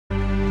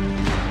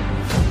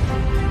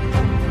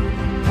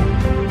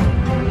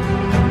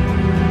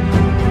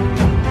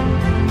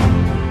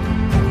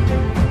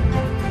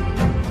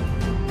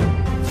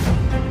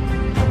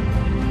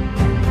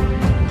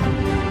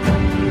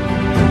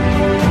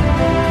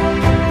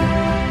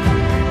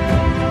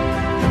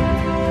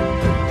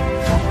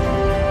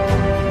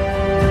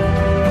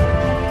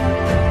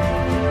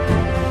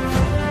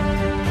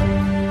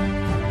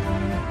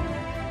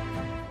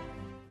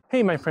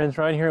Hey my friends,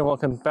 Ryan here.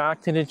 Welcome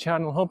back to the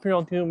channel. Hope you're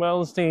all doing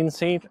well, staying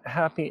safe,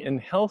 happy, and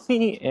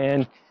healthy.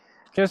 And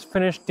just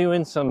finished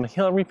doing some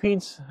hill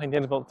repeats. I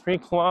did about 3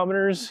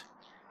 kilometers.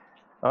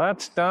 Well,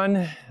 that's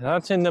done.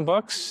 That's in the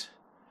books.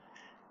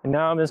 And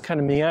now I'm just kind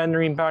of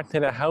meandering back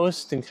to the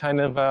house to kind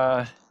of,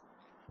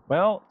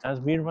 well, as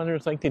we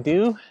runners like to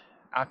do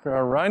after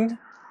a run,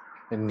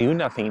 and do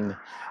nothing.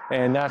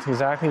 And that's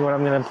exactly what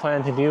I'm going to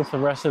plan to do for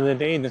the rest of the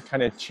day, to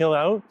kind of chill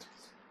out.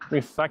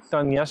 Reflect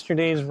on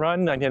yesterday's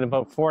run. I did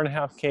about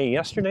 4.5K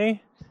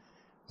yesterday.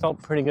 Felt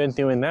pretty good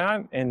doing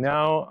that. And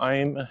now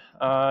I'm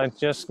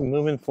just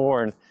moving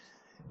forward.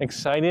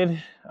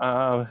 Excited.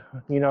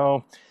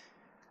 Mentioned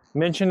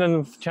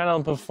on the channel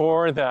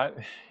before that,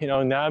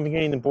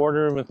 navigating the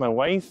border with my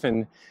wife.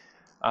 And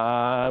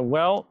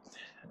well,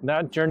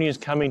 that journey is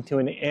coming to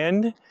an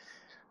end.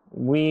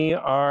 We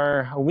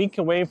are a week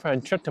away from a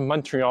trip to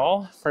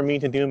Montreal for me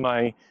to do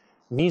my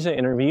visa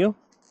interview.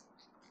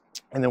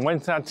 And then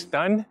once that's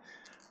done,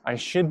 I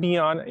should be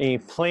on a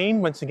plane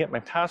once I get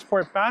my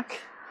passport back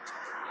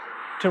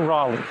to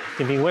Raleigh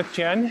to be with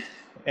Jen.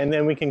 And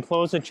then we can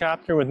close the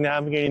chapter with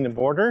navigating the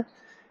border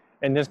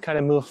and just kind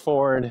of move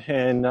forward.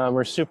 And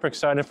we're super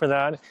excited for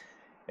that.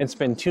 It's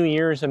been 2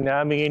 years of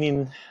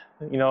navigating,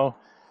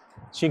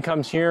 she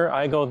comes here,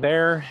 I go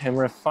there, and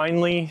we're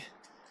finally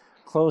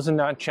closing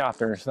that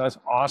chapter. So that's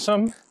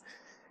awesome.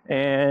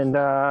 And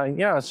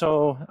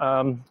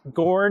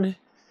Gord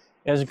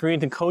has agreed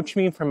to coach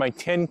me for my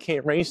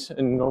 10K race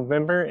in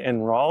November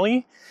in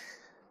Raleigh.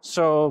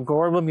 So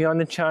Gord will be on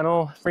the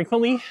channel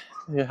frequently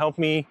to help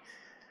me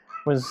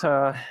with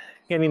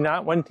getting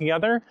that one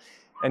together.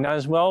 And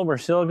as well, we're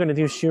still going to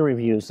do shoe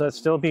reviews. That'll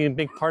still be a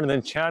big part of the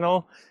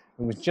channel.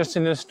 It was just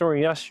in this store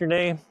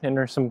yesterday, and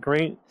there's some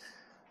great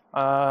shoe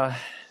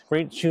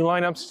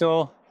lineups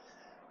still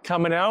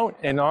coming out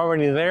and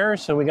already there.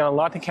 So we got a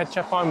lot to catch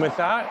up on with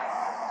that.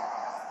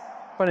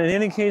 But in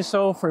any case,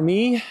 so for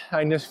me,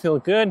 I just feel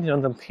good.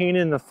 The pain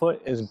in the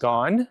foot is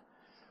gone.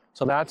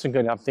 So that's a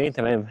good update,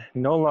 that I'm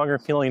no longer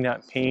feeling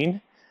that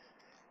pain.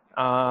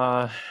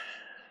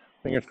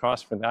 Fingers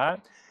crossed for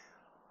that.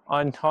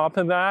 On top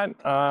of that,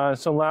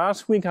 so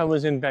last week I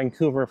was in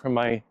Vancouver for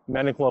my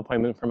medical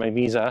appointment for my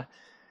visa.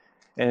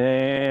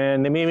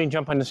 And they made me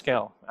jump on the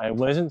scale. I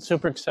wasn't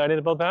super excited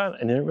about that. I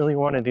didn't really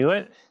want to do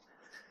it,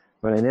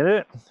 but I did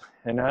it.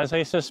 And as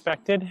I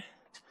suspected,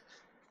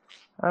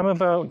 I'm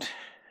about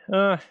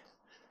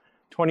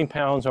 20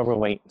 pounds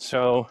overweight.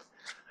 So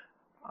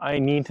I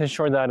need to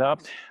shore that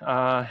up.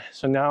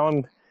 So now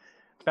I'm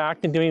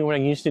back to doing what I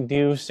used to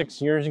do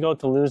 6 years ago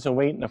to lose the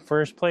weight in the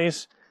first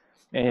place,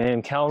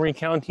 and calorie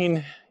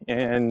counting,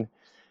 and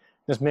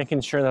just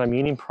making sure that I'm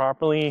eating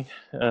properly,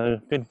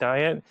 a good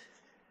diet,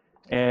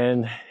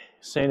 and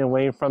staying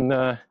away from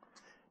the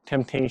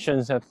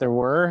temptations that there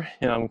were.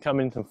 I'm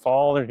coming to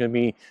fall. There's going to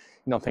be,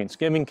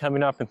 Thanksgiving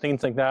coming up and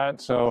things like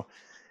that. So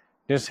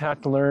just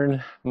have to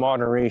learn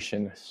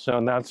moderation.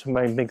 So that's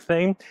my big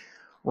thing.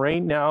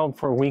 Right now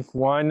for week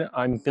 1,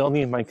 I'm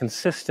building my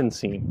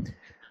consistency.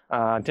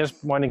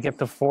 Just want to get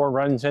the 4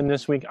 runs in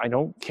this week. I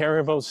don't care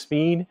about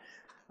speed.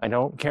 I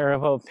don't care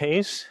about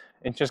pace.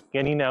 It's just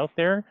getting out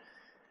there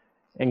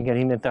and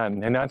getting it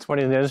done. And that's what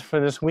it is for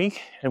this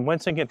week. And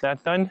once I get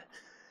that done,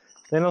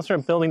 then I'll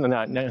start building on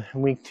that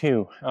week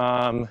 2.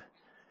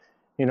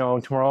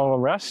 Tomorrow I'll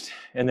rest,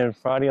 and then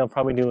Friday I'll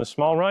probably do a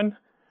small run.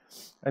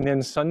 And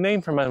then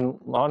Sunday for my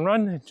long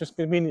run, it's just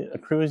going to be a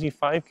cruisy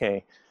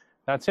 5K.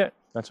 That's it.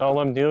 That's all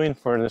I'm doing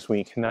for this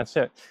week, and that's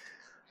it.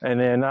 And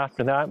then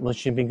after that, we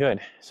should be good.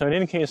 So in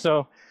any case,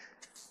 so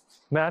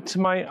that's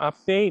my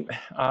update.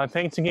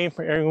 Thanks again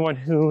for everyone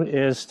who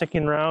is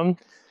sticking around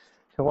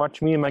to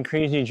watch me and my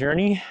crazy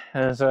journey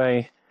as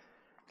I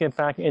get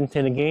back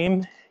into the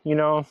game.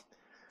 There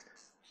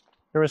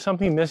was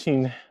something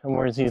missing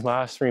towards these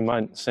last 3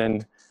 months,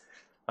 and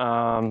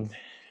one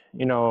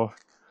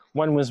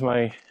was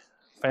my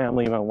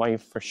family, my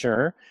wife for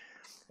sure,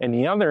 and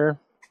the other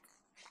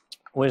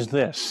was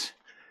this.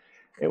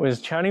 It was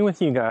chatting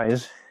with you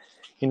guys,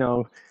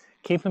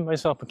 keeping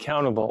myself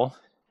accountable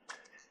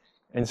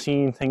and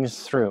seeing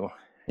things through.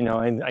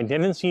 I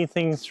didn't see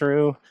things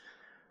through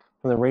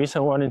for the race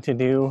I wanted to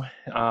do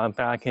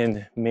back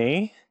in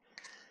May,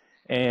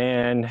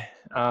 and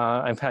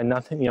I've had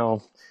nothing,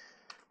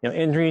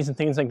 injuries and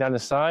things like that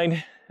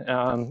aside.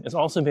 It's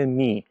also been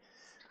me.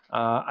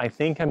 I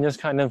think I'm just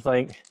kind of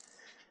like,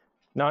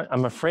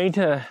 I'm afraid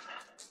to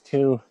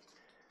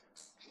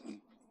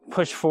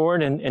push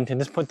forward and to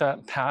just put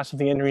that past of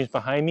the injuries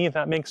behind me, if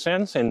that makes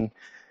sense. And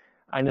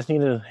I just need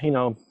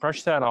to,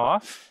 brush that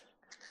off.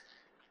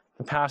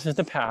 The past is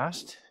the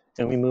past,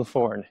 and we move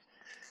forward.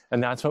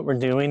 And that's what we're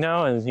doing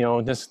now, is,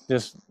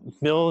 just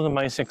build on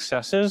my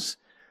successes,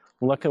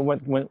 look at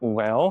what went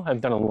well. I've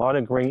done a lot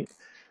of great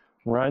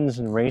runs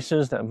and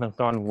races that have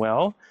gone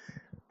well.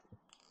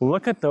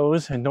 Look at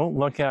those and don't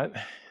look at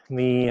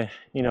the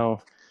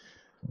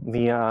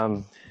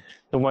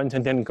ones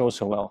that didn't go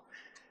so well.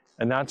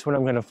 And that's what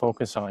I'm going to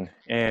focus on.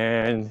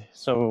 And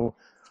so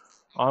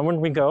onward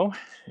we go.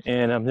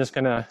 And I'm just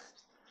going to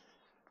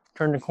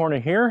turn the corner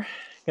here,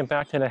 get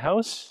back to the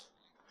house,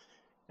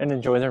 and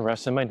enjoy the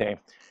rest of my day.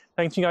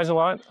 Thanks you guys a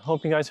lot.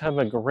 Hope you guys have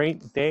a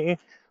great day.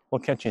 We'll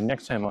catch you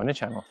next time on the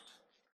channel.